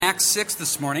Acts 6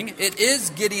 this morning. It is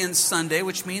Gideon Sunday,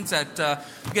 which means that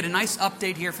we get a nice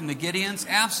update here from the Gideons.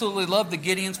 Absolutely love the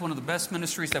Gideons, one of the best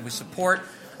ministries that we support.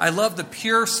 I love the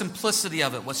pure simplicity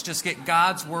of it. Let's just get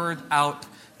God's word out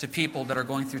to people that are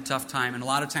going through a tough time. And a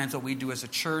lot of times what we do as a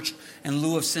church, in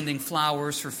lieu of sending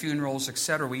flowers for funerals,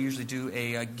 etc., we usually do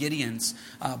a Gideon's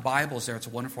Bibles there. It's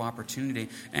a wonderful opportunity.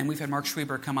 And we've had Mark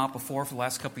Schweber come out before for the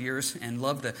last couple of years and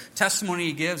love the testimony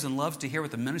he gives and loves to hear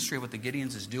what the ministry of what the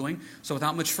Gideons is doing. So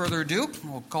without much further ado,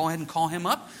 we'll go ahead and call him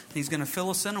up. He's going to fill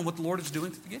us in on what the Lord is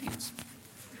doing through the Gideons.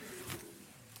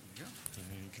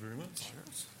 Thank you very much.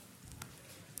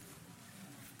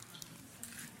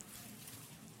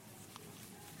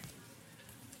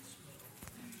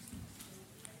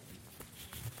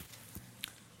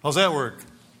 How's that work?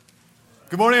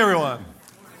 Good morning, everyone.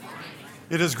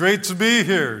 It is great to be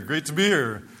here. Great to be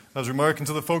here. I was remarking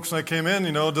to the folks when I came in,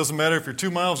 it doesn't matter if you're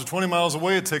 2 miles or 20 miles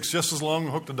away, it takes just as long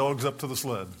to hook the dogs up to the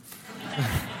sled.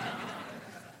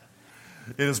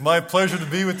 It is my pleasure to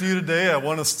be with you today. I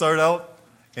want to start out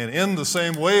and end the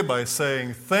same way by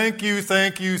saying thank you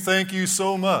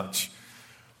so much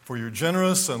for your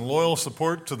generous and loyal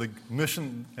support to the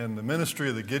mission and the ministry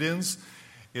of the Gideons.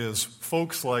 It is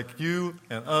folks like you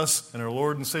and us and our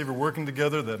Lord and Savior working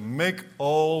together that make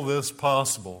all this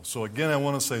possible. So again, I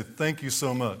want to say thank you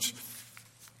so much.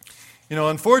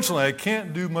 Unfortunately, I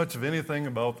can't do much of anything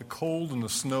about the cold and the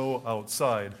snow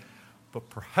outside. But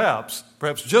perhaps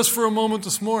just for a moment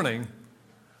this morning,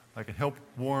 I can help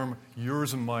warm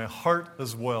yours and my heart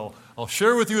as well. I'll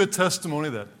share with you a testimony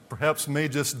that perhaps may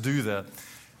just do that.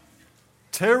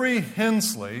 Terry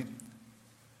Hensley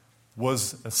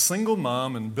was a single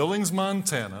mom in Billings,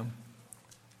 Montana,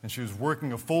 and she was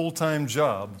working a full-time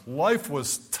job. Life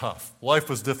was tough. Life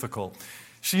was difficult.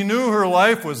 She knew her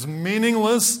life was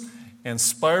meaningless and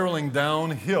spiraling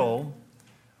downhill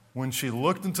when she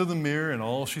looked into the mirror and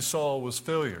all she saw was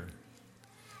failure.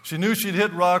 She knew she'd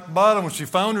hit rock bottom when she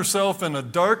found herself in a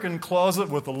darkened closet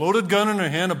with a loaded gun in her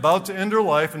hand about to end her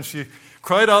life, and she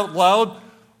cried out loud,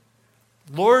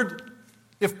 "Lord,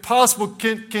 if possible,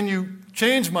 can you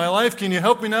change my life? Can you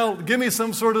help me now? Give me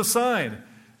some sort of sign."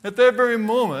 At that very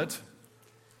moment,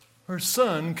 her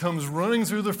son comes running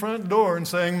through the front door and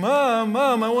saying, Mom,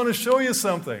 I want to show you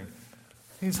something."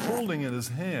 He's holding in his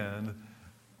hand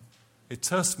a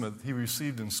testament he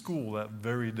received in school that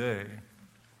very day.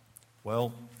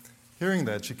 Well, hearing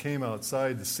that, she came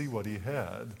outside to see what he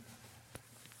had.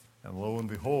 And lo and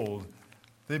behold,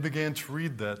 they began to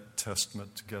read that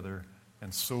testament together,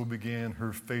 and so began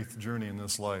her faith journey in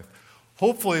this life.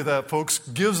 Hopefully that, folks,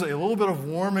 gives a little bit of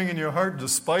warming in your heart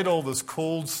despite all this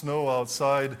cold snow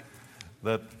outside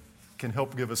that can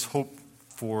help give us hope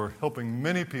for helping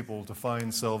many people to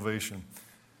find salvation.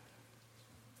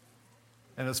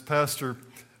 And as Pastor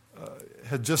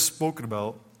had just spoken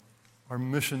about, our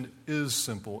mission is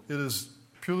simple. It is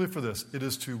purely for this. It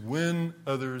is to win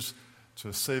others to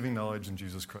a saving knowledge in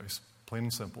Jesus Christ. Plain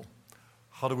and simple.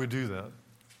 How do we do that?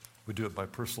 We do it by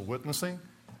personal witnessing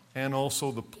and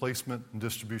also the placement and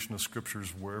distribution of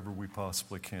scriptures wherever we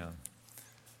possibly can.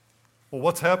 Well,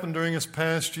 what's happened during this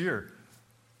past year?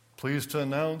 Pleased to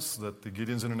announce that the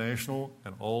Gideons International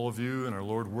and all of you and our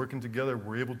Lord working together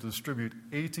were able to distribute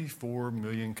 84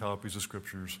 million copies of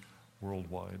scriptures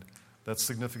worldwide. That's a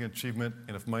significant achievement,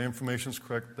 and if my information is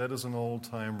correct, that is an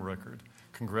all-time record.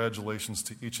 Congratulations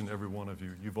to each and every one of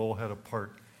you. You've all had a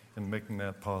part in making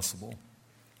that possible.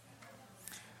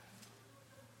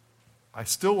 I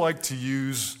still like to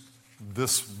use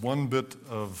this one bit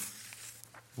of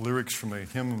lyrics from a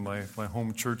hymn in my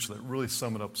home church that really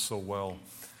sum it up so well.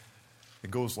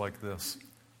 It goes like this.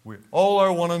 We all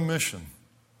are one in mission.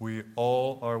 We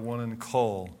all are one in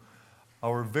call.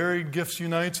 Our varied gifts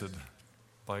united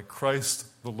by Christ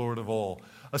the Lord of all.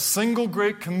 A single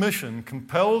great commission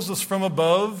compels us from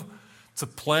above to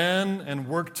plan and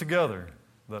work together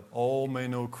that all may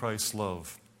know Christ's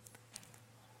love.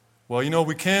 Well,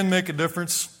 we can make a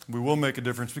difference. We will make a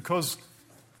difference because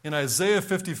in Isaiah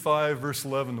 55, verse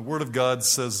 11, the Word of God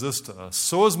says this to us.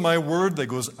 "So is my word that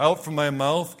goes out from my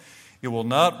mouth. It will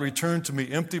not return to me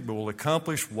empty, but will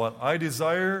accomplish what I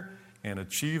desire and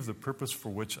achieve the purpose for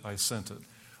which I sent it."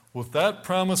 With that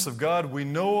promise of God, we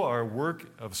know our work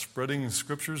of spreading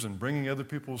scriptures and bringing other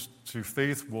people to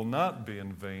faith will not be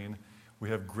in vain. We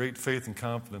have great faith and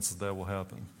confidence that will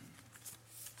happen.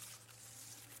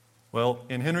 Well,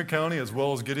 in Henry County, as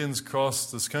well as Gideons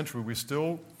across this country, we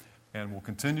still and will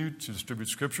continue to distribute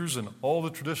scriptures in all the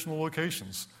traditional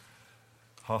locations.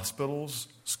 Hospitals,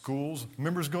 schools,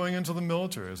 members going into the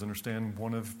military. As I understand,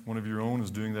 one of your own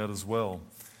is doing that as well.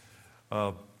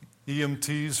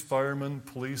 EMTs, firemen,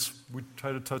 police, we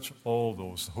try to touch all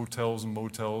those, hotels and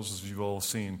motels, as you've all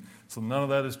seen. So none of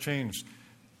that has changed.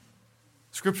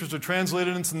 Scriptures are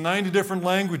translated into 90 different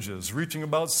languages, reaching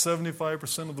about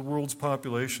 75% of the world's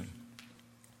population.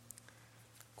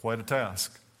 Quite a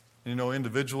task. And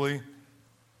individually,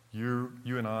 you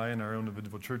and I and our own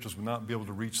individual churches would not be able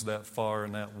to reach that far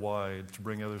and that wide to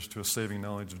bring others to a saving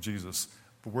knowledge of Jesus.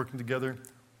 But working together,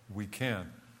 we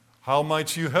can. How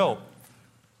might you help?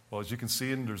 Well, as you can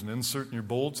see, there's an insert in your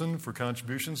bulletin for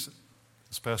contributions.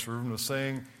 As Pastor Irvin was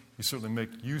saying, you certainly make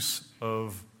use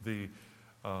of the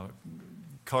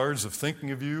cards of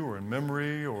thinking of you or in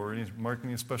memory or marking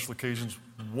any special occasions.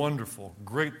 Wonderful,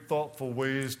 great, thoughtful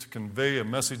ways to convey a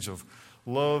message of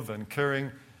love and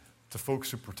caring to folks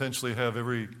who potentially have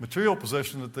every material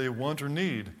possession that they want or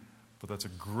need. But that's a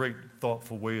great,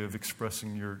 thoughtful way of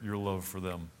expressing your love for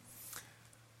them.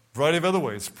 Variety of other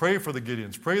ways. Pray for the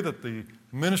Gideons. Pray that the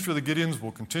ministry of the Gideons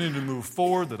will continue to move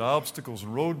forward, that obstacles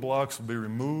and roadblocks will be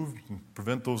removed and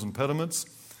prevent those impediments.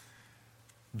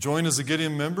 Join as a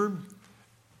Gideon member.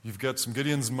 You've got some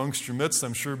Gideons amongst your midst.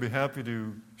 I'm sure be happy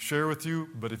to share with you.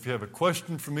 But if you have a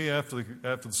question for me after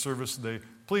the service today,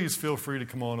 please feel free to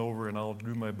come on over and I'll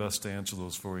do my best to answer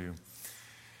those for you.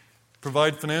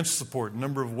 Provide financial support. A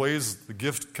number of ways. The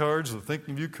gift cards, the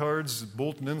Thinking of You cards, the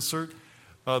bulletin insert.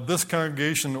 This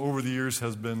congregation over the years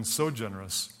has been so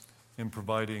generous in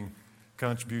providing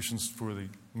contributions for the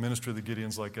ministry of the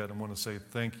Gideons like that. I want to say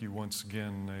thank you once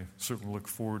again. I certainly look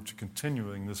forward to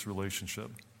continuing this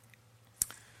relationship.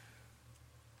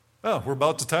 We're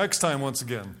about to tax time once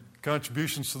again.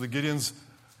 Contributions to the Gideons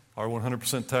are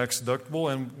 100% tax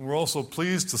deductible, and we're also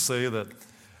pleased to say that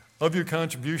of your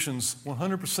contributions,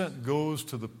 100% goes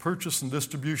to the purchase and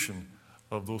distribution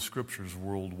of those scriptures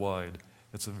worldwide.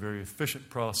 It's a very efficient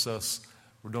process.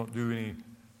 We don't do any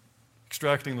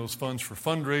extracting those funds for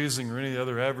fundraising or any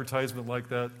other advertisement like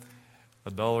that.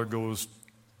 $1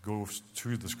 goes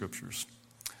to the scriptures.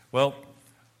 Well,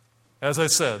 as I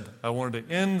said, I wanted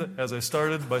to end as I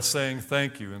started by saying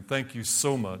thank you, and thank you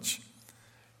so much.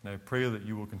 And I pray that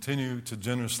you will continue to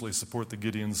generously support the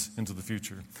Gideons into the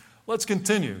future. Let's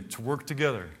continue to work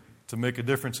together to make a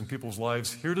difference in people's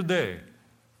lives here today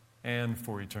and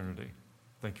for eternity.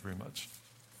 Thank you very much.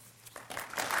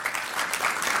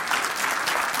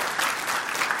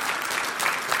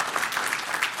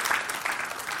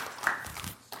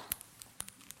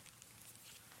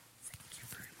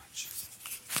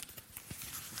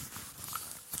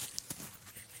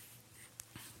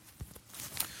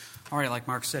 All right, like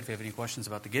Mark said, if you have any questions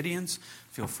about the Gideons,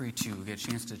 feel free to get a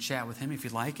chance to chat with him if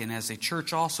you'd like. And as a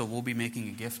church also, we'll be making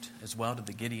a gift as well to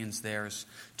the Gideons there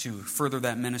to further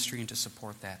that ministry and to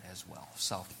support that as well.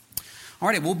 So, all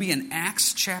right, we'll be in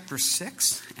Acts chapter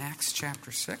 6. Acts chapter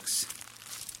 6.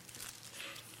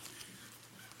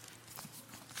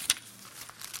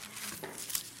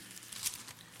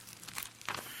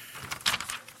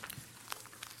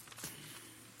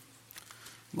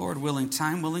 Lord willing,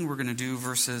 time willing, we're going to do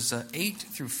verses 8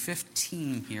 through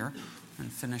 15 here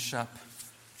and finish up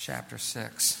chapter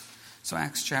 6. So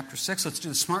Acts chapter 6, let's do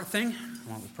the smart thing.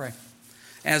 Why don't we pray?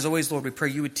 As always, Lord, we pray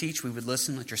you would teach, we would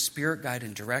listen, let your Spirit guide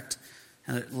and direct,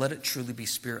 and let it truly be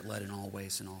Spirit-led in all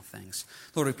ways and all things.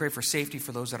 Lord, we pray for safety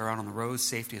for those that are out on the roads,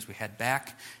 safety as we head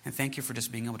back, and thank you for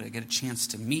just being able to get a chance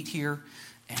to meet here,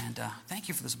 and thank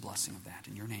you for this blessing of that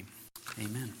in your name.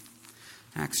 Amen.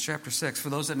 Acts chapter 6. For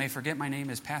those that may forget, my name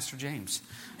is Pastor James.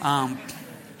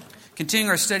 Continuing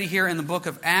our study here in the book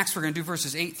of Acts, we're going to do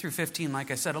verses 8 through 15.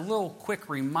 Like I said, a little quick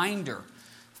reminder.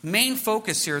 Main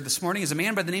focus here this morning is a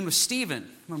man by the name of Stephen.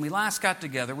 When we last got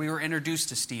together, we were introduced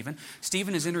to Stephen.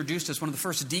 Stephen is introduced as one of the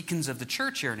first deacons of the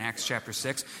church here in Acts chapter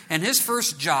 6. And his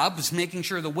first job was making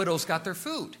sure the widows got their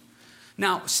food.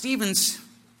 Now, Stephen's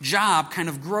job kind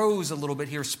of grows a little bit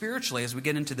here spiritually as we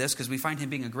get into this because we find him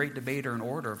being a great debater and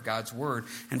orator of God's word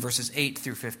in verses 8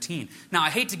 through 15. Now, I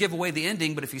hate to give away the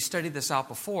ending, but if you studied this out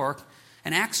before,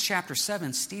 in Acts chapter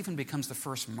 7, Stephen becomes the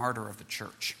first martyr of the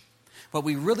church. What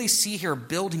we really see here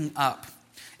building up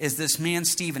is this man,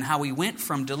 Stephen, how he went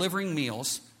from delivering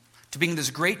meals to being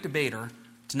this great debater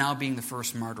to now being the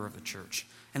first martyr of the church.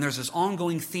 And there's this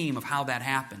ongoing theme of how that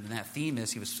happened, and that theme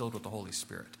is he was filled with the Holy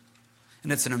Spirit.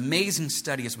 And it's an amazing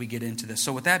study as we get into this.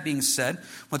 So with that being said,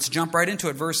 let's jump right into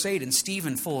it. Verse 8, and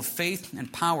Stephen, full of faith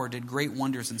and power, did great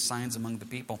wonders and signs among the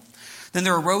people. Then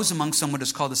there arose among some what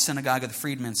is called the synagogue of the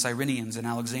freedmen, Cyrenians and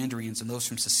Alexandrians, and those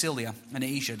from Sicilia and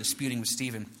Asia, disputing with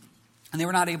Stephen. And they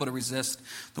were not able to resist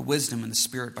the wisdom and the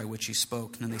spirit by which he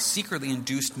spoke. And they secretly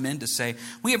induced men to say,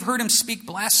 we have heard him speak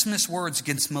blasphemous words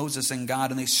against Moses and God.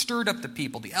 And they stirred up the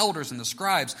people, the elders and the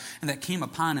scribes, and that came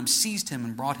upon him, seized him,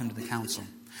 and brought him to the council.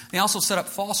 They also set up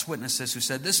false witnesses who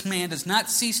said, "This man does not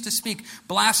cease to speak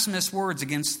blasphemous words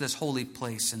against this holy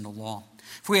place in the law.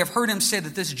 For we have heard him say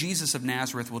that this Jesus of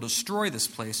Nazareth will destroy this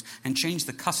place and change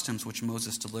the customs which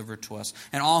Moses delivered to us."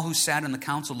 And all who sat in the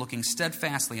council looking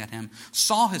steadfastly at him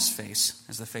saw his face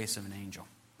as the face of an angel.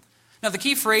 Now the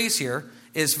key phrase here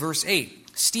is verse 8.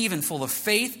 Stephen, full of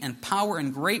faith and power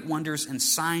and great wonders and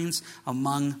signs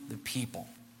among the people.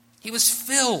 He was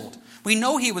filled. We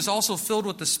know he was also filled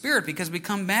with the Spirit because we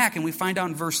come back and we find out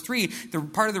in verse 3,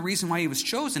 part of the reason why he was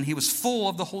chosen, he was full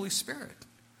of the Holy Spirit.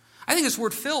 I think this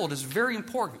word filled is very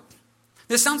important.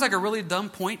 This sounds like a really dumb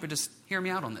point, but just hear me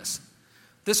out on this.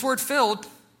 This word filled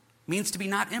means to be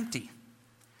not empty.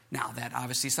 Now that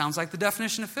obviously sounds like the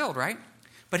definition of filled, right?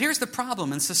 But here's the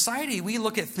problem. In society, we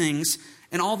look at things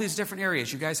in all these different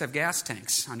areas. You guys have gas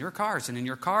tanks on your cars, and in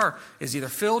your car is either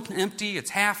filled, empty,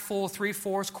 it's half full,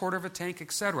 3/4, quarter of a tank,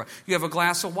 etc. You have a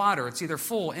glass of water. It's either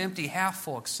full, empty, half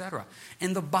full, etc.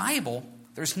 In the Bible,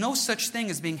 there's no such thing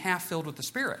as being half filled with the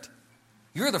Spirit.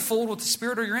 You're either full with the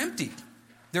Spirit or you're empty.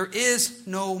 There is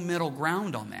no middle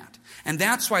ground on that. And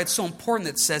that's why it's so important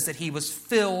that it says that he was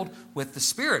filled with the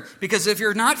Spirit. Because if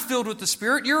you're not filled with the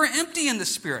Spirit, you're empty in the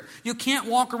Spirit. You can't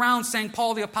walk around saying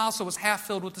Paul the Apostle was half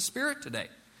filled with the Spirit today.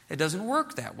 It doesn't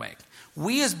work that way.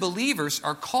 We as believers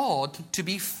are called to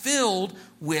be filled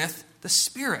with the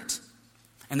Spirit.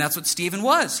 And that's what Stephen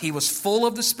was. He was full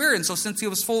of the Spirit. And so since he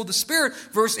was full of the Spirit,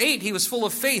 verse 8, he was full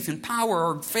of faith and power,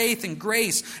 or faith and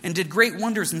grace, and did great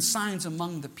wonders and signs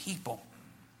among the people.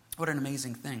 What an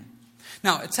amazing thing.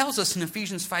 Now, it tells us in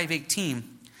Ephesians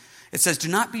 5:18, it says, "Do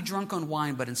not be drunk on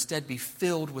wine, but instead be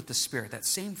filled with the Spirit." That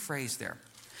same phrase there.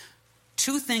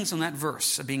 Two things on that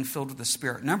verse of being filled with the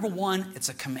Spirit. Number one, it's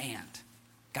a command.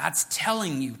 God's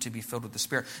telling you to be filled with the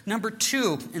Spirit. Number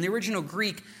two, in the original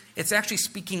Greek, it's actually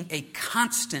speaking a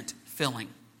constant filling.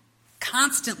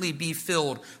 Constantly be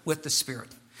filled with the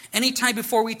Spirit. Anytime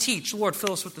before we teach, Lord,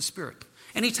 fill us with the Spirit.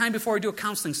 Anytime before we do a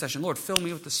counseling session, Lord, fill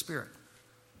me with the Spirit.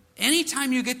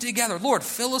 Anytime you get together, Lord,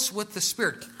 fill us with the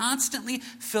Spirit. Constantly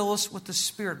fill us with the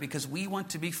Spirit because we want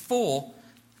to be full,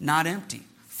 not empty.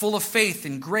 Full of faith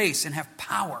and grace and have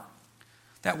power.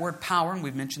 That word power, and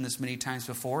we've mentioned this many times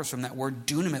before, is from that word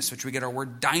dunamis, which we get our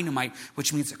word dynamite,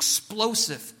 which means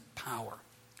explosive power.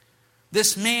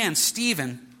 This man,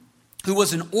 Stephen, who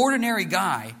was an ordinary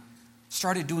guy,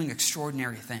 started doing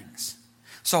extraordinary things.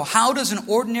 So how does an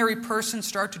ordinary person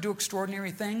start to do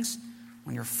extraordinary things?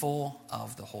 When you're full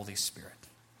of the Holy Spirit.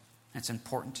 It's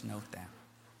important to note that.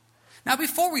 Now,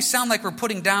 before we sound like we're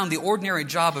putting down the ordinary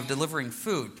job of delivering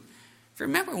food, if you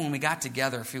remember when we got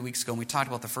together a few weeks ago and we talked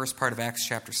about the first part of Acts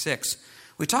chapter 6,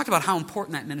 we talked about how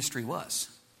important that ministry was.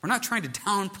 We're not trying to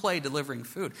downplay delivering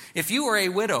food. If you were a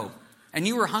widow and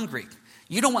you were hungry,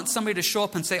 you don't want somebody to show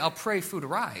up and say, "I'll pray food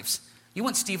arrives." You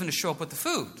want Stephen to show up with the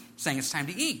food, saying it's time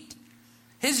to eat.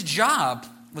 His job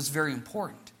was very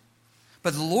important.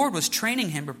 But the Lord was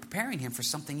training him or preparing him for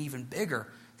something even bigger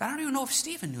that I don't even know if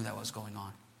Stephen knew that was going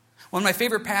on. One of my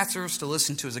favorite pastors to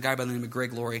listen to is a guy by the name of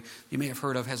Greg Laurie, you may have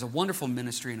heard of, has a wonderful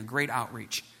ministry and a great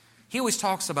outreach. He always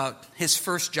talks about his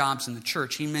first jobs in the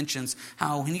church. He mentions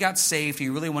how when he got saved, he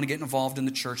really wanted to get involved in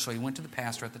the church, so he went to the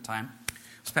pastor at the time.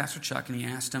 It was Pastor Chuck, and he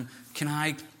asked him, "Can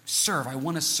I serve? I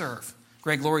want to serve."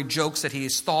 Greg Laurie jokes that he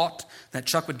has thought that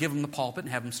Chuck would give him the pulpit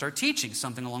and have him start teaching,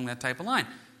 something along that type of line.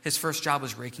 His first job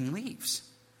was raking leaves.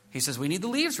 He says, "We need the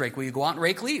leaves raked. Will you go out and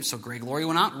rake leaves?" So Greg Laurie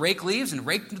went out and raked leaves and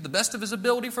raked them to the best of his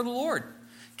ability for the Lord.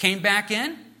 Came back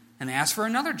in and asked for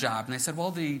another job. And they said,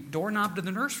 "Well, the doorknob to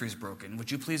the nursery is broken.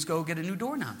 Would you please go get a new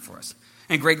doorknob for us?"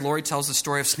 And Greg Laurie tells the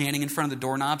story of standing in front of the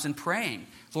doorknobs and praying,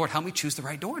 "Lord, help me choose the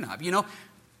right doorknob." You know,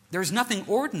 there's nothing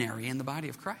ordinary in the body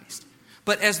of Christ.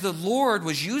 But as the Lord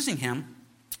was using him,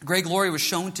 Greg Laurie was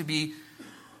shown that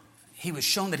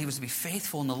he was to be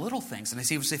faithful in the little things. And as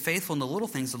he was faithful in the little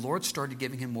things, the Lord started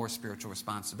giving him more spiritual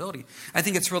responsibility. I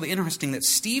think it's really interesting that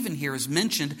Stephen here has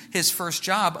mentioned his first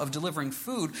job of delivering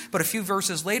food, but a few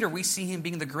verses later we see him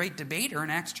being the great debater in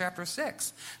Acts chapter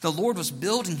 6. The Lord was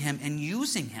building him and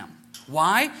using him.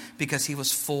 Why? Because he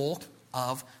was full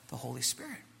of the Holy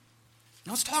Spirit.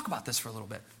 Now let's talk about this for a little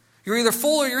bit. You're either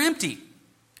full or you're empty.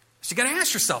 So you got to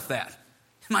ask yourself that.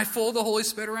 Am I full of the Holy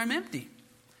Spirit or I'm empty?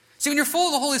 See, when you're full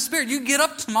of the Holy Spirit, you get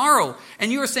up tomorrow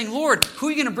and you are saying, "Lord, who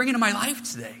are you going to bring into my life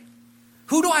today?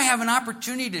 Who do I have an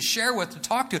opportunity to share with, to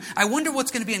talk to? I wonder what's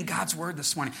going to be in God's Word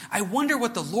this morning. I wonder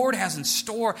what the Lord has in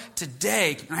store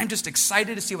today." And I'm just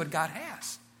excited to see what God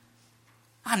has.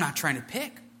 I'm not trying to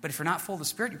pick, but if you're not full of the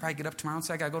Spirit, you probably get up tomorrow and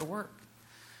say, "I got to go to work."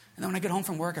 And then when I get home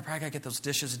from work, I probably got to get those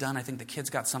dishes done. I think the kids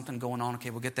got something going on.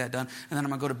 Okay, we'll get that done. And then I'm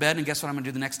going to go to bed, and guess what I'm going to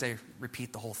do the next day?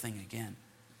 Repeat the whole thing again.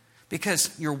 Because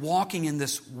you're walking in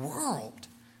this world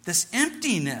This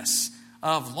emptiness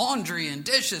of laundry and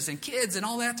dishes and kids and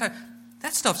all that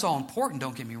that stuff's all important,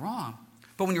 don't get me wrong.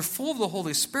 But when you're full of the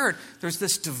Holy Spirit, there's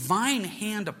this divine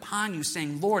hand upon you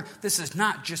saying, Lord, this is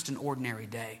not just an ordinary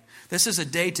day. This is a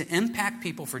day to impact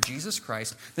people for Jesus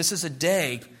Christ. This is a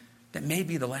day that may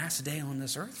be the last day on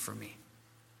this earth for me.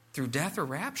 Through death or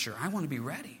rapture, I want to be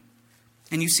ready.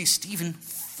 And you see Stephen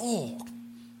full.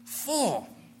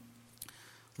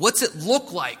 What's it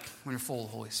look like when you're full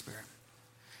of the Holy Spirit?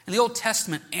 In the Old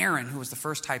Testament, Aaron, who was the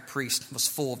first high priest, was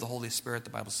full of the Holy Spirit, the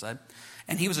Bible said.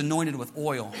 And he was anointed with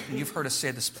oil. And you've heard us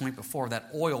say this point before, that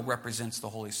oil represents the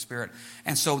Holy Spirit.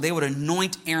 And so they would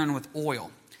anoint Aaron with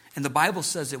oil. And the Bible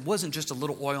says it wasn't just a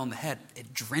little oil on the head.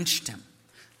 It drenched him.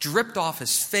 Dripped off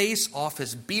his face, off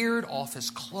his beard, off his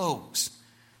clothes.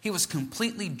 He was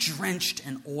completely drenched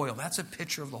in oil. That's a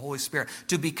picture of the Holy Spirit.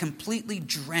 To be completely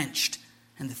drenched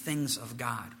in the things of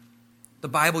God. The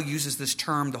Bible uses this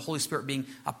term, the Holy Spirit being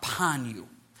upon you.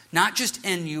 Not just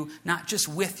in you, not just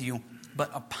with you, but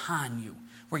upon you.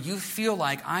 Where you feel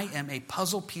like I am a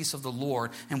puzzle piece of the Lord,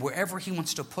 and wherever He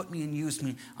wants to put me and use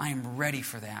me, I am ready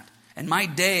for that. And my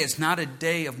day is not a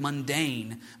day of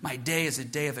mundane. My day is a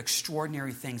day of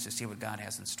extraordinary things to see what God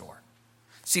has in store.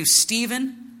 See,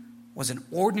 Stephen was an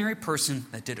ordinary person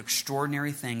that did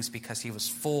extraordinary things because he was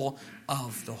full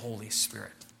of the Holy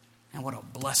Spirit. And what a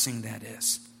blessing that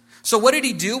is. So what did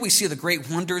he do? We see the great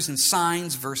wonders and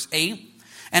signs, verse 8.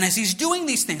 And as he's doing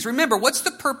these things, remember, what's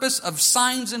the purpose of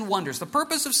signs and wonders? The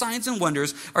purpose of signs and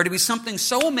wonders are to be something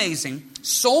so amazing,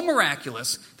 so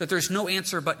miraculous, that there's no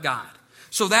answer but God.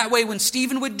 So that way, when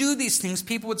Stephen would do these things,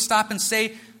 people would stop and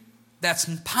say, that's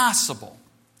impossible.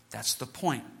 That's the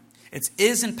point. It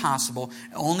is impossible.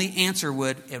 The only answer it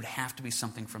would have to be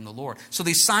something from the Lord. So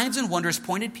these signs and wonders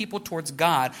pointed people towards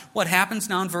God. What happens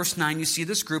now in verse 9, you see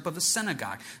this group of a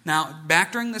synagogue. Now,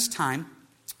 back during this time,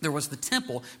 there was the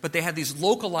temple, but they had these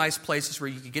localized places where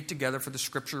you could get together for the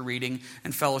scripture reading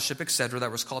and fellowship, etc., that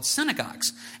was called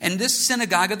synagogues. And this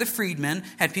synagogue of the freedmen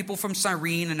had people from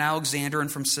Cyrene and Alexander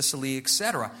and from Sicily,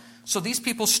 etc. So these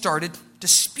people started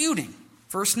disputing.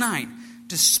 Verse 9,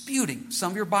 disputing,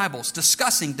 some of your Bibles,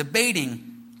 discussing,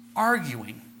 debating,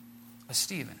 arguing with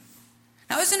Stephen.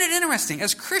 Now, isn't it interesting?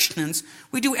 As Christians,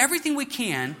 we do everything we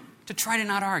can to try to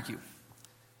not argue.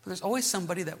 But there's always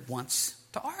somebody that wants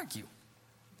to argue.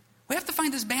 We have to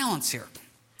find this balance here.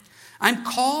 I'm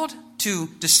called to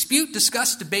dispute,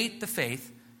 discuss, debate the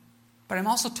faith, but I'm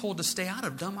also told to stay out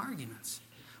of dumb arguments.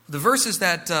 The verses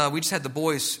that we just had the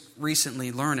boys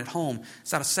recently learn at home,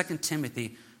 it's out of 2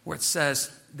 Timothy, where it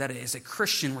says that as a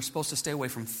Christian, we're supposed to stay away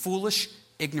from foolish,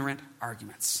 ignorant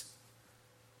arguments.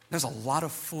 There's a lot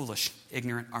of foolish,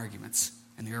 ignorant arguments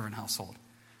in the Irvin household.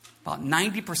 About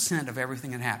 90% of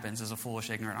everything that happens is a foolish,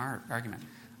 ignorant argument.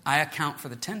 I account for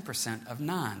the 10% of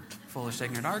non-foolish,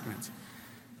 ignorant arguments.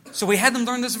 So we had them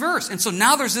learn this verse. And so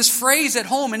now there's this phrase at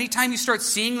home. Anytime you start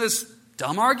seeing this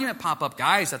dumb argument pop up,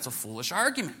 guys, that's a foolish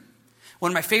argument. One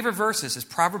of my favorite verses is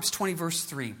Proverbs 20, verse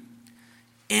 3.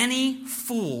 Any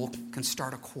fool can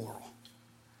start a quarrel,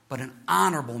 but an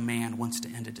honorable man wants to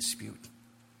end a dispute.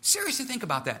 Seriously, think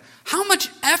about that. How much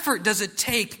effort does it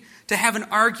take to have an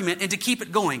argument and to keep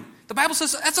it going? The Bible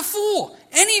says that's a fool.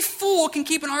 Any fool can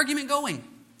keep an argument going.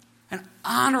 An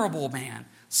honorable man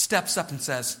steps up and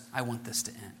says, I want this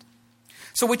to end.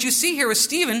 So what you see here with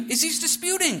Stephen is he's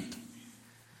disputing.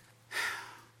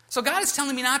 So God is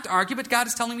telling me not to argue, but God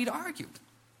is telling me to argue.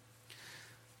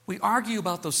 We argue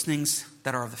about those things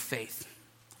that are of the faith.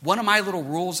 One of my little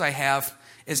rules I have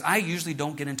is I usually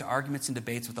don't get into arguments and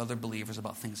debates with other believers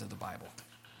about things of the Bible.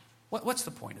 What's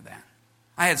the point of that?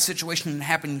 I had a situation that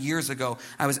happened years ago.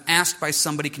 I was asked by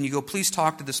somebody, can you go please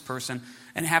talk to this person?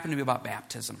 And it happened to be about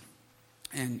baptism.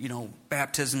 And,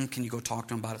 baptism, can you go talk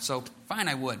to him about it? So, fine,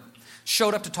 I would.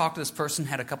 Showed up to talk to this person,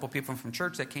 had a couple people from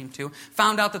church that came too.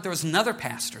 Found out that there was another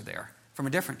pastor there from a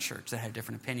different church that had a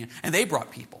different opinion. And they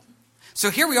brought people. So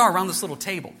here we are around this little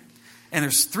table. And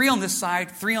there's 3 on this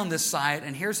side, 3 on this side.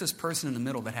 And here's this person in the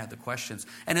middle that had the questions.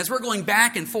 And as we're going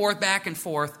back and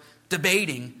forth,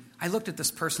 debating, I looked at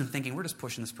this person thinking, we're just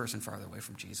pushing this person farther away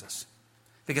from Jesus.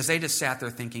 Because they just sat there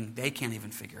thinking they can't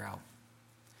even figure out.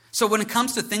 So when it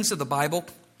comes to things of the Bible,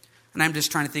 and I'm just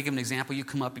trying to think of an example, you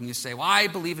come up and you say, well, I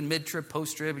believe in mid-trib,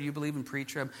 post-trib, and you believe in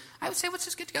pre-trib. I would say, let's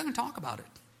just get together and talk about it.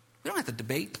 We don't have to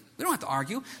debate. We don't have to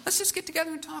argue. Let's just get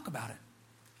together and talk about it.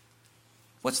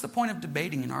 What's the point of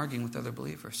debating and arguing with other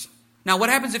believers? Now, what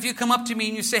happens if you come up to me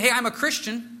and you say, hey, I'm a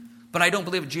Christian, but I don't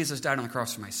believe that Jesus died on the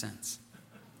cross for my sins?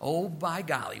 Oh, by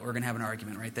golly, we're going to have an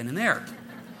argument right then and there.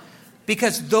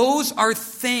 Because those are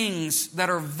things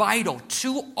that are vital.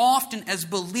 Too often as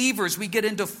believers, we get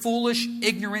into foolish,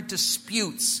 ignorant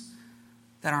disputes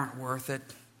that aren't worth it.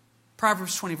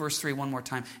 Proverbs 20, verse 3, one more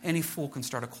time. Any fool can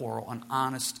start a quarrel. An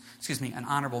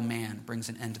honorable man brings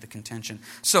an end to the contention.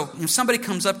 So if somebody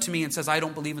comes up to me and says, I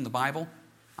don't believe in the Bible,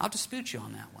 I'll dispute you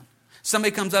on that one.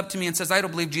 Somebody comes up to me and says, I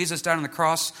don't believe Jesus died on the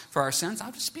cross for our sins,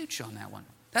 I'll dispute you on that one.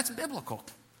 That's biblical.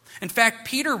 In fact,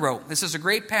 Peter wrote, this is a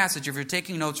great passage. If you're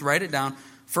taking notes, write it down.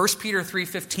 1 Peter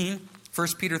 3:15. 1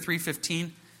 Peter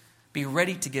 3:15. Be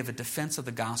ready to give a defense of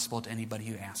the gospel to anybody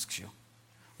who asks you.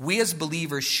 We as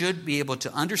believers should be able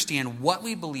to understand what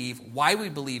we believe, why we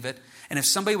believe it, and if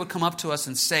somebody would come up to us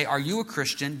and say, are you a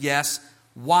Christian? Yes.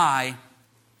 Why?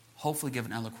 Hopefully give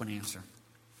an eloquent answer.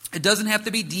 It doesn't have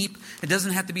to be deep. It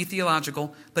doesn't have to be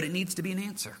theological, but it needs to be an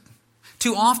answer.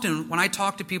 Too often, when I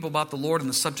talk to people about the Lord and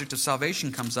the subject of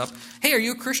salvation comes up, hey, are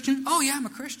you a Christian? Oh, yeah, I'm a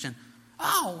Christian.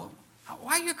 Oh,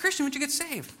 why are you a Christian? When did you get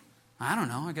saved? I don't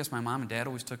know. I guess my mom and dad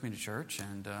always took me to church,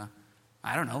 and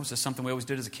I don't know. It was just something we always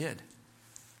did as a kid.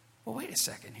 Well, wait a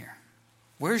second here.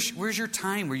 Where's your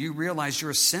time where you realize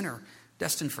you're a sinner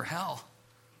destined for hell,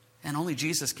 and only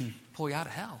Jesus can pull you out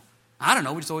of hell? I don't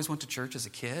know. We just always went to church as a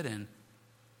kid, and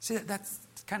see, that's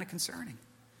kind of concerning.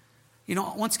 You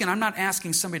know, once again, I'm not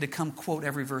asking somebody to come quote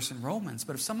every verse in Romans,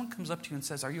 but if someone comes up to you and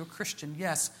says, are you a Christian?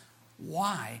 Yes.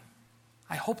 Why?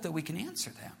 I hope that we can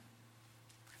answer that.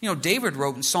 You know, David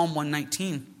wrote in Psalm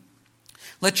 119,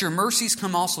 let your mercies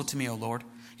come also to me, O Lord,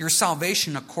 your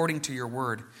salvation according to your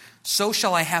word. So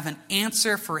shall I have an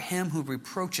answer for him who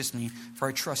reproaches me, for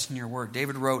I trust in your word.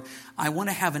 David wrote, I want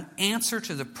to have an answer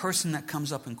to the person that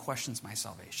comes up and questions my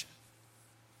salvation.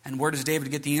 And where does David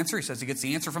get the answer? He says he gets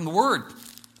the answer from the word.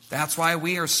 That's why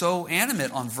we are so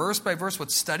animate on verse by verse.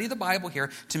 Let's study the Bible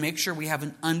here to make sure we have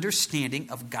an understanding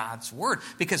of God's word.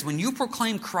 Because when you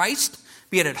proclaim Christ,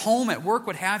 be it at home, at work,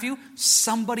 what have you,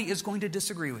 somebody is going to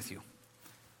disagree with you.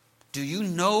 Do you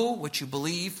know what you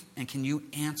believe, and can you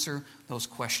answer those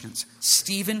questions?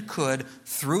 Stephen could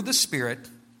through the Spirit,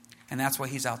 and that's why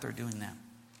he's out there doing that.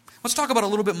 Let's talk about a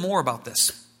little bit more about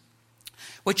this.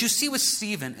 What you see with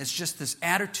Stephen is just this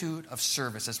attitude of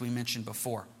service, as we mentioned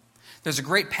before. There's a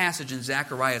great passage in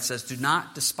Zechariah that says, do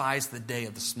not despise the day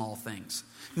of the small things.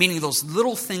 Meaning those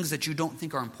little things that you don't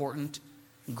think are important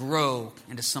grow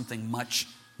into something much,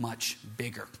 much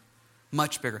bigger.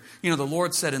 Much bigger. You know, the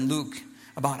Lord said in Luke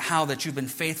about how that you've been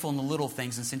faithful in the little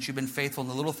things, and since you've been faithful in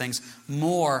the little things,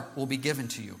 more will be given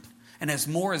to you. And as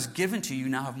more is given to you, you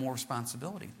now have more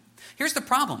responsibility. Here's the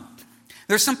problem.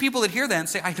 There's some people that hear that and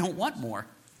say, I don't want more.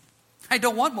 I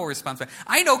don't want more responsibility.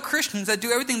 I know Christians that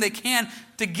do everything they can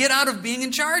to get out of being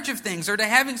in charge of things or to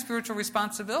having spiritual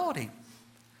responsibility.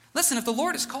 Listen, if the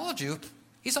Lord has called you,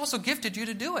 He's also gifted you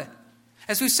to do it.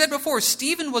 As we said before,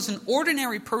 Stephen was an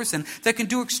ordinary person that can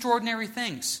do extraordinary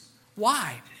things.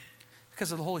 Why?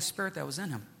 Because of the Holy Spirit that was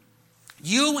in him.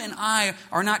 You and I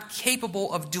are not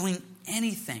capable of doing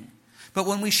anything. But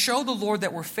when we show the Lord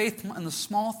that we're faithful in the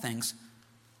small things,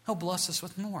 He'll bless us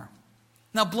with more.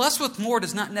 Now, blessed with more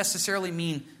does not necessarily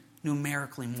mean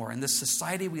numerically more. In this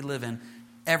society we live in,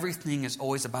 everything is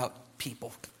always about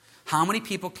people. How many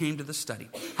people came to the study?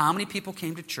 How many people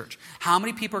came to church? How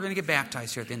many people are going to get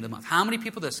baptized here at the end of the month? How many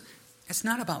people this? It's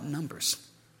not about numbers.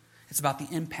 It's about the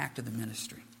impact of the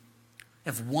ministry.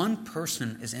 If one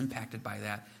person is impacted by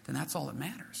that, then that's all that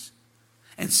matters.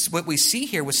 And what we see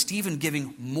here with Stephen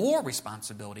giving more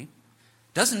responsibility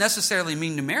doesn't necessarily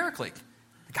mean numerically.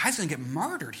 The guy's going to get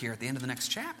murdered here at the end of the next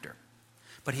chapter.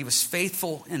 But he was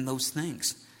faithful in those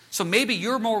things. So maybe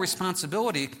your more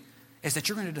responsibility is that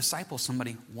you're going to disciple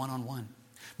somebody one-on-one.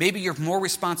 Maybe your more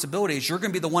responsibility is you're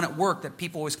going to be the one at work that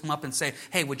people always come up and say,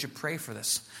 hey, would you pray for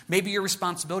this? Maybe your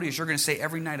responsibility is you're going to say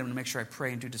every night I'm going to make sure I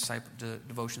pray and do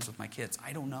devotions with my kids.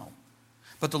 I don't know.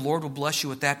 But the Lord will bless you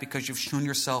with that because you've shown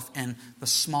yourself in the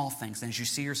small things. And as you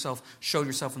see yourself, show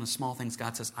yourself in the small things,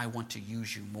 God says, I want to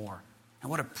use you more. And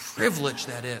what a privilege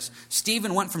that is.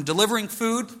 Stephen went from delivering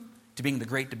food to being the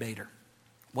great debater.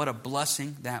 What a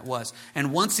blessing that was.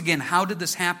 And once again, how did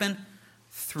this happen?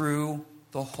 Through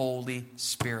the Holy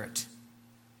Spirit.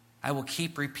 I will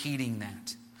keep repeating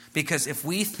that. Because if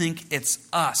we think it's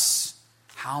us,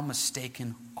 how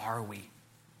mistaken are we?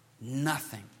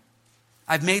 Nothing.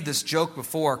 I've made this joke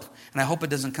before, and I hope it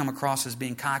doesn't come across as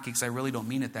being cocky because I really don't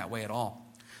mean it that way at all.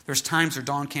 There's times where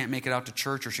Dawn can't make it out to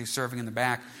church or she's serving in the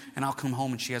back, and I'll come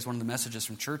home and she has one of the messages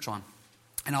from church on.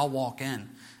 And I'll walk in,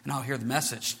 and I'll hear the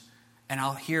message, and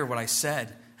I'll hear what I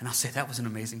said, and I'll say, that was an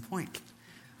amazing point.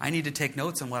 I need to take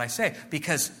notes on what I say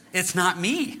because it's not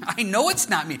me. I know it's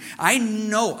not me. I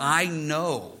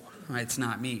know it's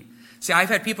not me. See, I've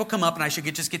had people come up, and I should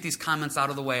just get these comments out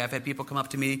of the way. I've had people come up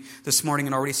to me this morning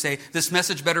and already say, this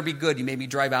message better be good. You made me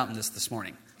drive out in this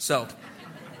morning. So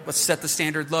Let's set the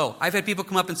standard low. I've had people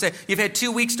come up and say, you've had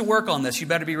 2 weeks to work on this. You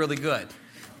better be really good.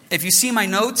 If you see my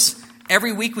notes,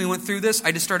 every week we went through this,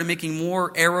 I just started making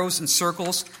more arrows and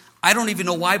circles. I don't even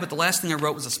know why, but the last thing I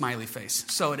wrote was a smiley face.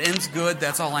 So it ends good.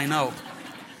 That's all I know.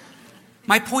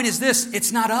 My point is this.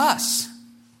 It's not us.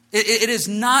 It is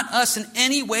not us in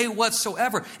any way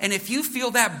whatsoever. And if you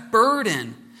feel that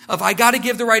burden of, I got to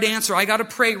give the right answer, I got to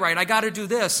pray right, I got to do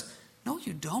this. No,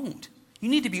 you don't. You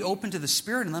need to be open to the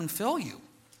Spirit and let Him fill you.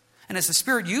 And as the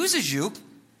Spirit uses you,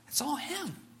 it's all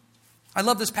Him. I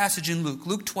love this passage in Luke.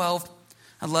 Luke 12,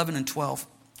 11 and 12.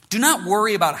 Do not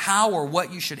worry about how or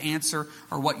what you should answer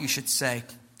or what you should say.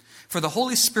 For the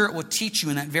Holy Spirit will teach you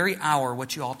in that very hour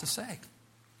what you ought to say.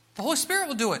 The Holy Spirit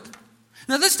will do it.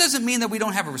 Now, this doesn't mean that we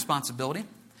don't have a responsibility.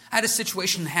 I had a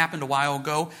situation that happened a while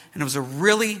ago, and it was a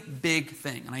really big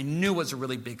thing. And I knew it was a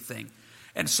really big thing.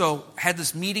 And so I had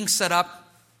this meeting set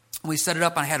up. We set it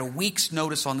up, and I had a week's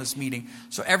notice on this meeting.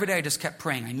 So every day I just kept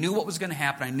praying. I knew what was going to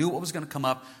happen. I knew what was going to come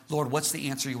up. Lord, what's the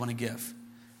answer you want to give?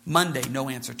 Monday, no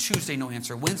answer. Tuesday, no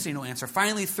answer. Wednesday, no answer.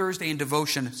 Finally, Thursday in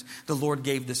devotions, the Lord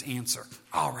gave this answer.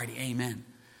 Alrighty, amen.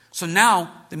 So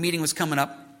now the meeting was coming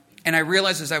up. And I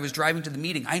realized as I was driving to the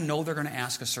meeting, I know they're going to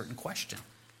ask a certain question.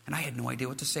 And I had no idea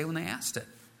what to say when they asked it.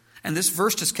 And this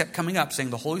verse just kept coming up,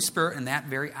 saying the Holy Spirit in that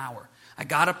very hour. I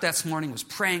got up that morning, was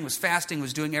praying, was fasting,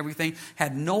 was doing everything,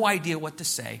 had no idea what to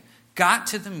say. Got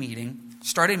to the meeting,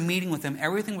 started meeting with them.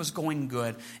 Everything was going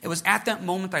good. It was at that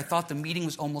moment I thought the meeting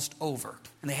was almost over.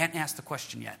 And they hadn't asked the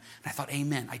question yet. And I thought,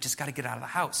 amen, I just got to get out of the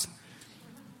house.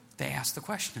 They asked the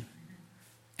question.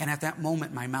 And at that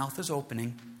moment, my mouth is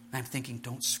opening. And I'm thinking,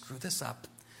 don't screw this up.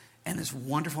 And this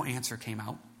wonderful answer came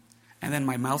out. And then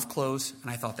my mouth closed,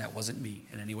 and I thought that wasn't me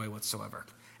in any way whatsoever.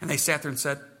 And they sat there and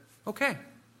said, okay.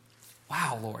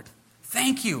 Wow, Lord,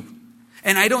 thank you.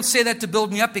 And I don't say that to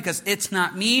build me up because it's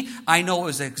not me. I know it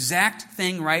was the exact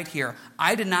thing right here.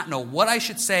 I did not know what I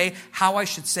should say, how I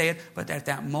should say it, but at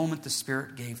that moment the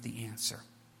Spirit gave the answer.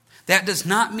 That does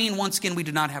not mean, once again, we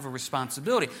do not have a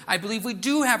responsibility. I believe we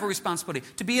do have a responsibility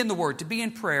to be in the Word, to be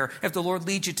in prayer, if the Lord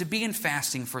leads you, to be in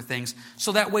fasting for things,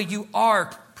 so that way you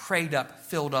are prayed up,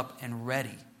 filled up, and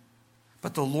ready.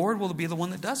 But the Lord will be the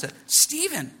one that does it.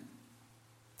 Stephen,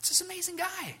 it's this amazing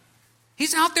guy.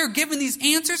 He's out there giving these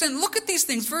answers, and look at these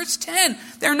things. Verse 10,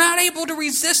 they're not able to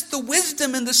resist the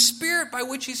wisdom and the Spirit by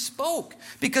which he spoke,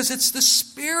 because it's the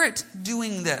Spirit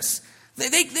doing this.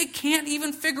 They can't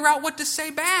even figure out what to say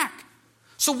back.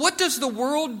 So what does the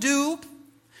world do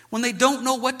when they don't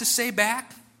know what to say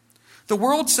back? The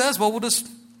world says, well, we'll just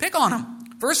pick on them.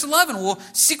 Verse 11, we'll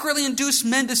secretly induce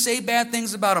men to say bad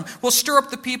things about them. We'll stir up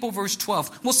the people, verse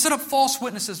 12. We'll set up false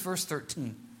witnesses, verse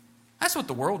 13. That's what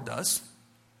the world does.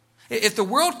 If the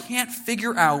world can't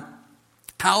figure out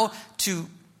how to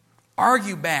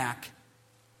argue back,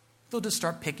 they'll just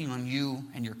start picking on you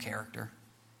and your character.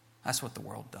 That's what the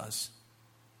world does.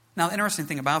 Now, the interesting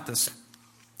thing about this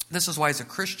is why as a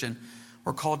Christian,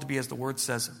 we're called to be, as the word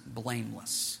says,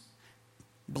 blameless.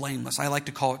 Blameless. I like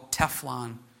to call it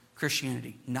Teflon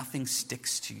Christianity. Nothing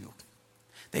sticks to you.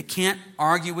 They can't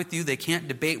argue with you. They can't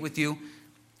debate with you.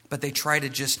 But they try to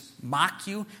just mock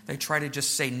you. They try to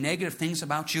just say negative things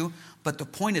about you. But the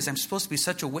point is, I'm supposed to be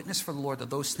such a witness for the Lord that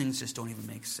those things just don't even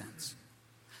make sense.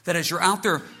 That as you're out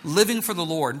there living for the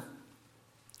Lord,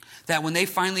 that when they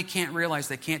finally can't realize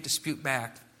they can't dispute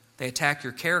back, they attack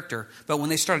your character. But when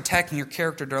they start attacking your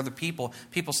character to other people,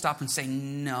 people stop and say,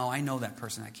 no, I know that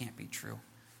person. That can't be true.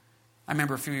 I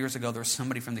remember a few years ago, there was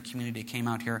somebody from the community came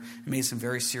out here and made some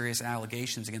very serious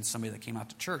allegations against somebody that came out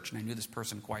to church. And I knew this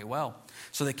person quite well.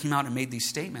 So they came out and made these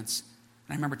statements.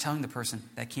 And I remember telling the person,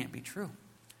 that can't be true.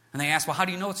 And they asked, well, how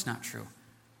do you know it's not true?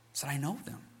 I said, I know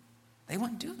them. They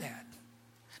wouldn't do that.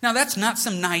 Now, that's not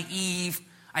some naive,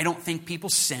 I don't think people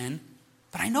sin,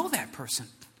 but I know that person.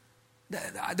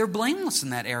 They're blameless in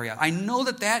that area. I know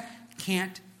that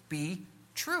can't be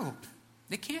true.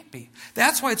 It can't be.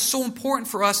 That's why it's so important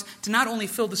for us to not only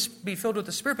be filled with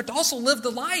the Spirit, but to also live the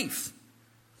life.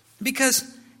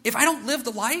 Because if I don't live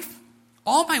the life,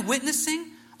 all my witnessing,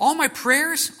 all my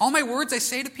prayers, all my words I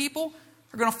say to people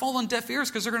are going to fall on deaf ears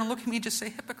because they're going to look at me and just say,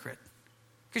 hypocrite.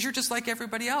 Because you're just like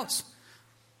everybody else.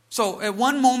 So at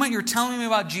one moment you're telling me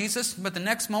about Jesus, but the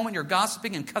next moment you're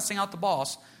gossiping and cussing out the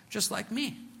boss, just like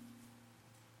me.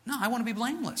 No, I want to be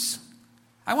blameless.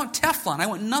 I want Teflon. I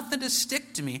want nothing to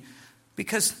stick to me.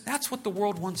 Because that's what the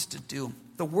world wants to do.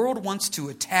 The world wants to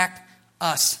attack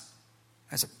us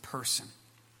as a person.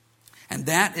 And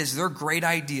that is their great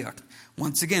idea.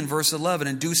 Once again, verse 11,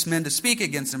 induce men to speak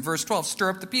against him. Verse 12, stir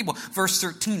up the people. Verse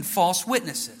 13, false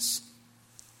witnesses.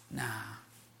 Nah.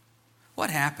 What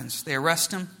happens? They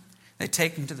arrest him. They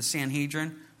take him to the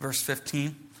Sanhedrin. Verse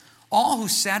 15. All who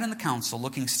sat in the council,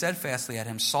 looking steadfastly at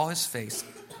him, saw his face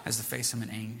as the face of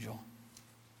an angel.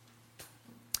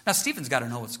 Now, Stephen's got to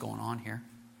know what's going on here.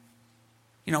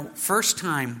 You know, first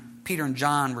time Peter and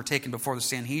John were taken before the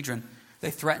Sanhedrin,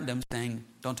 they threatened him, saying,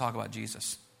 don't talk about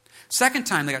Jesus. Second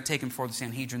time they got taken before the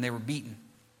Sanhedrin, they were beaten.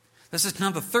 This is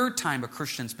now the third time a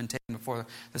Christian's been taken before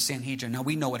the Sanhedrin. Now,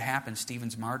 we know what happened.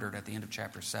 Stephen's martyred at the end of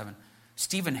chapter 7.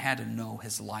 Stephen had to know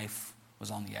his life was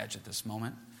on the edge at this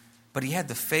moment. But he had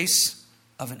the face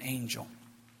of an angel.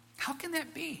 How can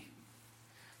that be?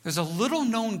 There's a little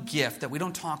known gift that we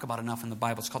don't talk about enough in the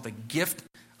Bible. It's called the gift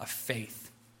of faith.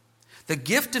 The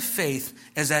gift of faith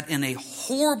is that in a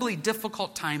horribly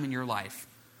difficult time in your life,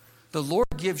 the Lord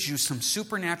gives you some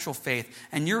supernatural faith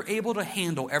and you're able to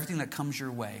handle everything that comes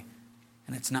your way.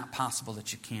 And it's not possible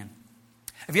that you can.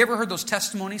 Have you ever heard those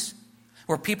testimonies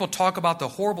where people talk about the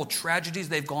horrible tragedies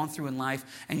they've gone through in life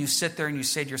and you sit there and you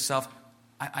say to yourself,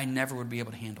 I never would be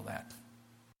able to handle that.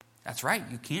 That's right,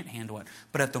 you can't handle it.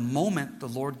 But at the moment, the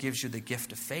Lord gives you the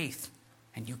gift of faith,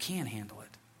 and you can handle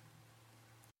it.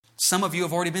 Some of you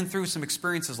have already been through some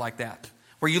experiences like that,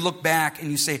 where you look back and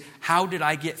you say, how did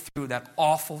I get through that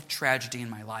awful tragedy in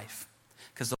my life?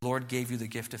 Because the Lord gave you the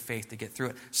gift of faith to get through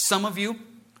it. Some of you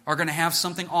are going to have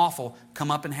something awful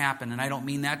come up and happen, and I don't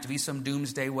mean that to be some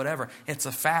doomsday whatever. It's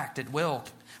a fact, it will.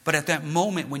 But at that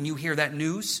moment when you hear that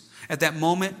news, at that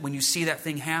moment when you see that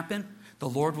thing happen, the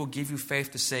Lord will give you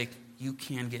faith to say, you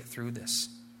can get through this.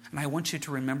 And I want you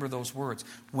to remember those words.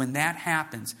 When that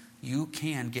happens, you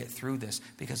can get through this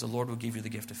because the Lord will give you the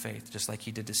gift of faith, just like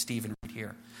he did to Stephen right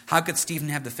here. How could Stephen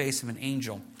have the face of an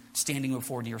angel standing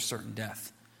before near certain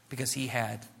death? Because he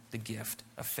had the gift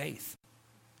of faith.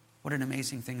 What an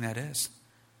amazing thing that is.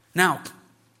 Now,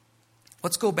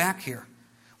 let's go back here.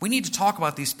 We need to talk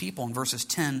about these people in verses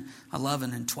 10,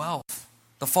 11, and 12.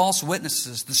 The false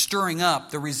witnesses, the stirring up,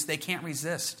 they can't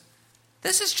resist.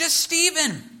 This is just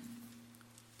Stephen,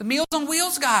 the Meals on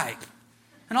Wheels guy.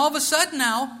 And all of a sudden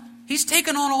now, he's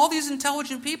taken on all these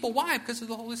intelligent people. Why? Because of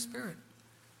the Holy Spirit.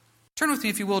 Turn with me,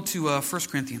 if you will, to 1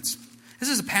 Corinthians. This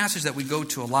is a passage that we go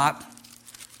to a lot,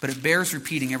 but it bears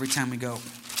repeating every time we go.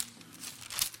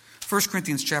 1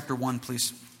 Corinthians chapter 1,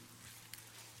 please.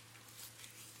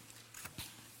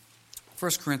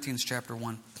 1 Corinthians chapter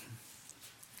 1.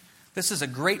 This is a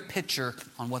great picture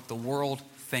on what the world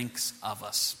thinks of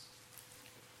us.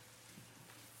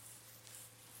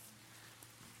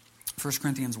 1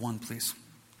 Corinthians 1, please.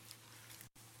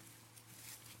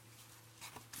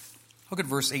 Look at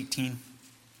verse 18.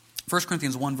 1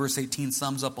 Corinthians 1, verse 18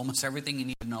 sums up almost everything you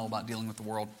need to know about dealing with the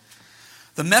world.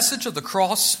 The message of the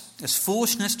cross is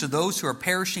foolishness to those who are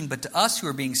perishing, but to us who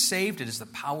are being saved, it is the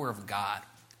power of God.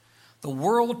 The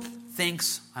world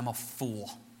thinks I'm a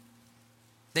fool.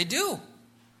 They do.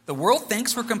 The world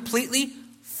thinks we're completely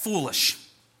foolish.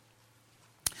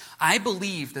 I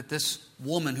believe that this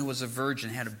woman who was a virgin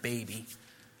had a baby.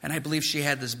 And I believe she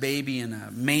had this baby in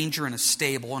a manger in a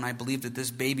stable. And I believe that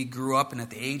this baby grew up and at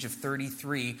the age of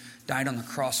 33 died on the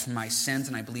cross for my sins.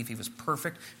 And I believe he was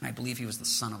perfect. And I believe he was the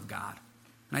Son of God.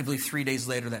 And I believe 3 days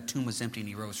later that tomb was empty and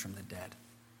he rose from the dead.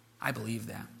 I believe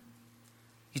that.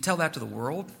 You tell that to the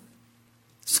world?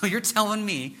 So you're telling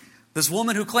me this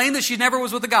woman who claimed that she never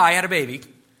was with a guy had a baby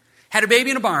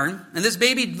in a barn, and this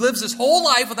baby lives his whole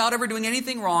life without ever doing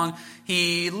anything wrong.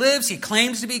 He lives, he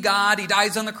claims to be God, he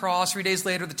dies on the cross, 3 days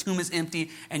later the tomb is empty,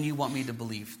 and you want me to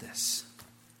believe this?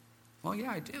 Well,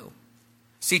 yeah, I do.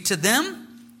 See, to them,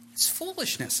 it's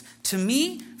foolishness. To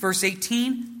me, verse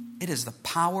 18, it is the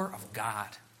power of God.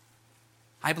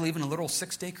 I believe in a literal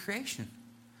 6-day creation.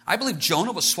 I believe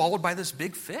Jonah was swallowed by this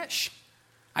big fish.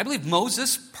 I believe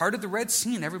Moses parted the Red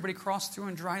Sea and everybody crossed through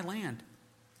on dry land.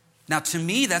 Now, to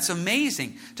me, that's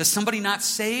amazing. To somebody not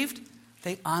saved,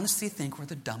 they honestly think we're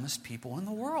the dumbest people in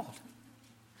the world.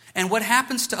 And what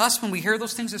happens to us when we hear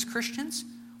those things as Christians?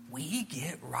 We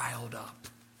get riled up.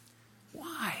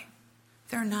 Why?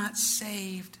 They're not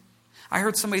saved. I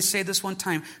heard somebody say this one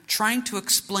time, trying to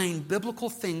explain biblical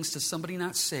things to somebody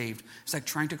not saved is like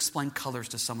trying to explain colors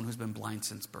to someone who's been blind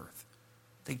since birth.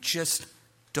 They just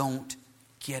don't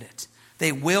get it.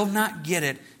 They will not get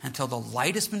it until the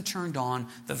light has been turned on,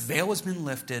 the veil has been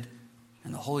lifted,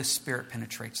 and the Holy Spirit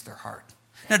penetrates their heart.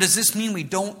 Now, does this mean we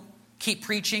don't keep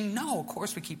preaching? No, of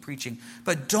course we keep preaching.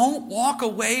 But don't walk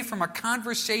away from a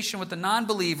conversation with a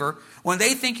non-believer when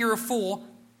they think you're a fool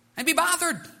and be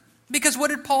bothered. Because what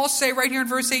did Paul say right here in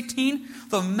verse 18?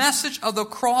 The message of the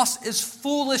cross is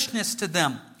foolishness to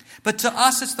them. But to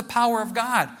us, it's the power of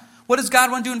God. What does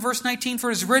God want to do in verse 19? For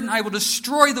it is written, I will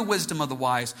destroy the wisdom of the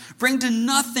wise, bring to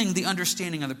nothing the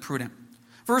understanding of the prudent.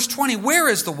 Verse 20, where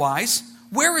is the wise?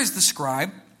 Where is the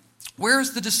scribe? Where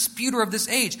is the disputer of this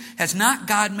age? Has not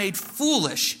God made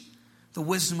foolish the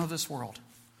wisdom of this world?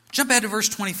 Jump ahead to verse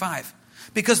 25.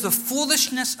 Because the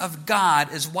foolishness of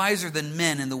God is wiser than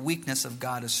men, and the weakness of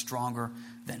God is stronger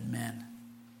than men.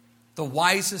 The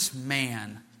wisest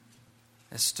man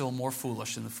is still more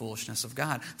foolish than the foolishness of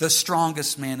God. The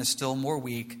strongest man is still more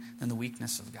weak than the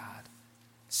weakness of God.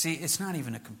 See, it's not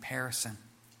even a comparison.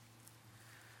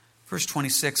 Verse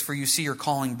 26, for you see your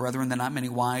calling, brethren, that not many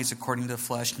wise according to the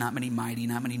flesh, not many mighty,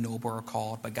 not many noble are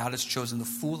called. But God has chosen the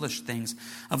foolish things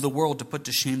of the world to put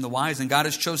to shame the wise. And God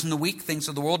has chosen the weak things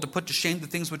of the world to put to shame the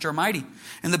things which are mighty.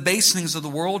 And the base things of the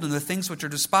world and the things which are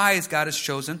despised God has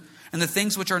chosen. And the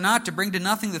things which are not, to bring to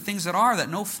nothing the things that are, that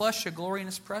no flesh should glory in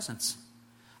his presence.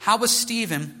 How was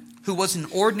Stephen, who was an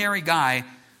ordinary guy,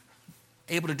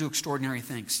 able to do extraordinary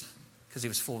things? Because he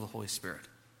was full of the Holy Spirit.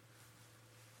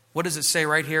 What does it say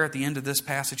right here at the end of this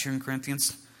passage here in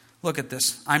Corinthians? Look at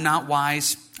this. I'm not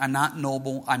wise. I'm not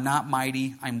noble. I'm not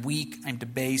mighty. I'm weak. I'm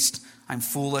debased. I'm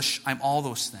foolish. I'm all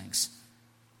those things.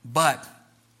 But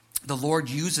the Lord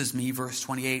uses me, verse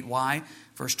 28. Why?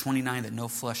 Verse 29, that no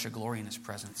flesh should glory in his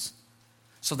presence.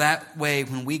 So that way,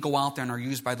 when we go out there and are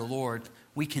used by the Lord,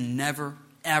 we can never,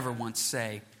 ever once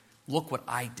say, look what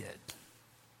I did.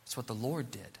 It's what the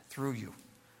Lord did through you.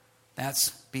 That's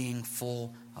being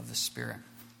full of the Spirit.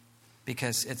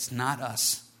 Because it's not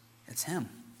us, it's him.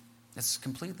 It's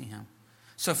completely him.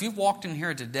 So if you've walked in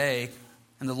here today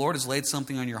and the Lord has laid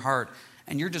something on your heart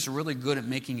and you're just really good at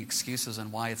making excuses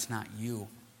on why it's not you,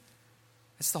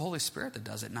 it's the Holy Spirit that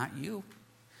does it, not you.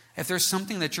 If there's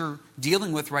something that you're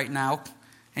dealing with right now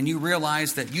and you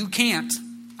realize that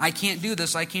I can't do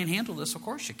this, I can't handle this, of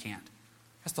course you can't.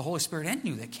 That's the Holy Spirit in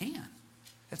you that can.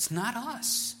 It's not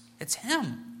us, it's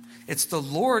him. It's the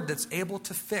Lord that's able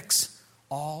to fix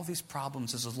all these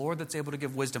problems. It's the Lord that's able to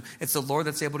give wisdom. It's the Lord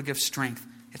that's able to give strength.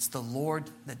 It's the Lord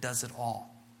that does it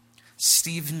all.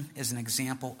 Stephen is an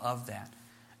example of that.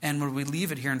 And when we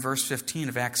leave it here in verse 15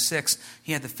 of Acts 6,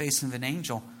 he had the face of an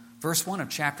angel. Verse 1 of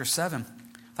chapter 7,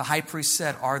 the high priest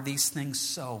said, are these things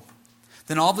so?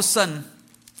 Then all of a sudden,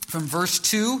 from verse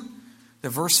 2 to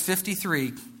verse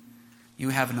 53, you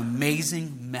have an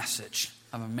amazing message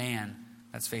of a man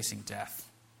that's facing death.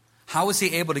 How is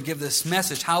he able to give this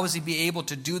message? How is he be able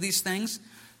to do these things?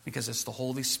 Because it's the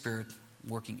Holy Spirit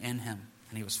working in him,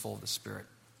 and he was full of the Spirit.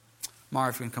 Mara,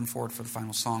 if you can come forward for the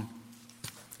final song.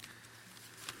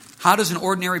 How does an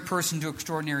ordinary person do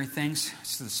extraordinary things?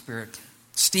 It's through the Spirit.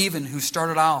 Stephen, who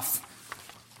started off,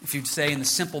 if you'd say, in the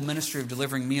simple ministry of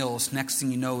delivering meals, next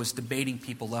thing you know is debating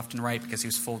people left and right because he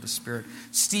was full of the Spirit.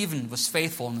 Stephen was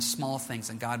faithful in the small things,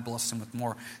 and God blessed him with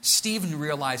more. Stephen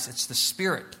realized it's the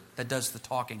Spirit that does the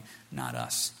talking, not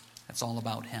us. That's all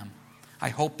about him. I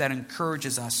hope that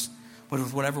encourages us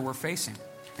with whatever we're facing.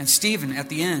 And Stephen, at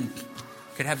the end,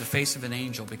 could have the face of an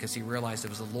angel because he realized it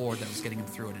was the Lord that was getting him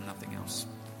through it and nothing else.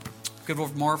 Good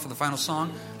more for the final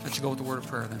song. Let's go with the word of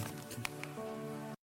prayer then.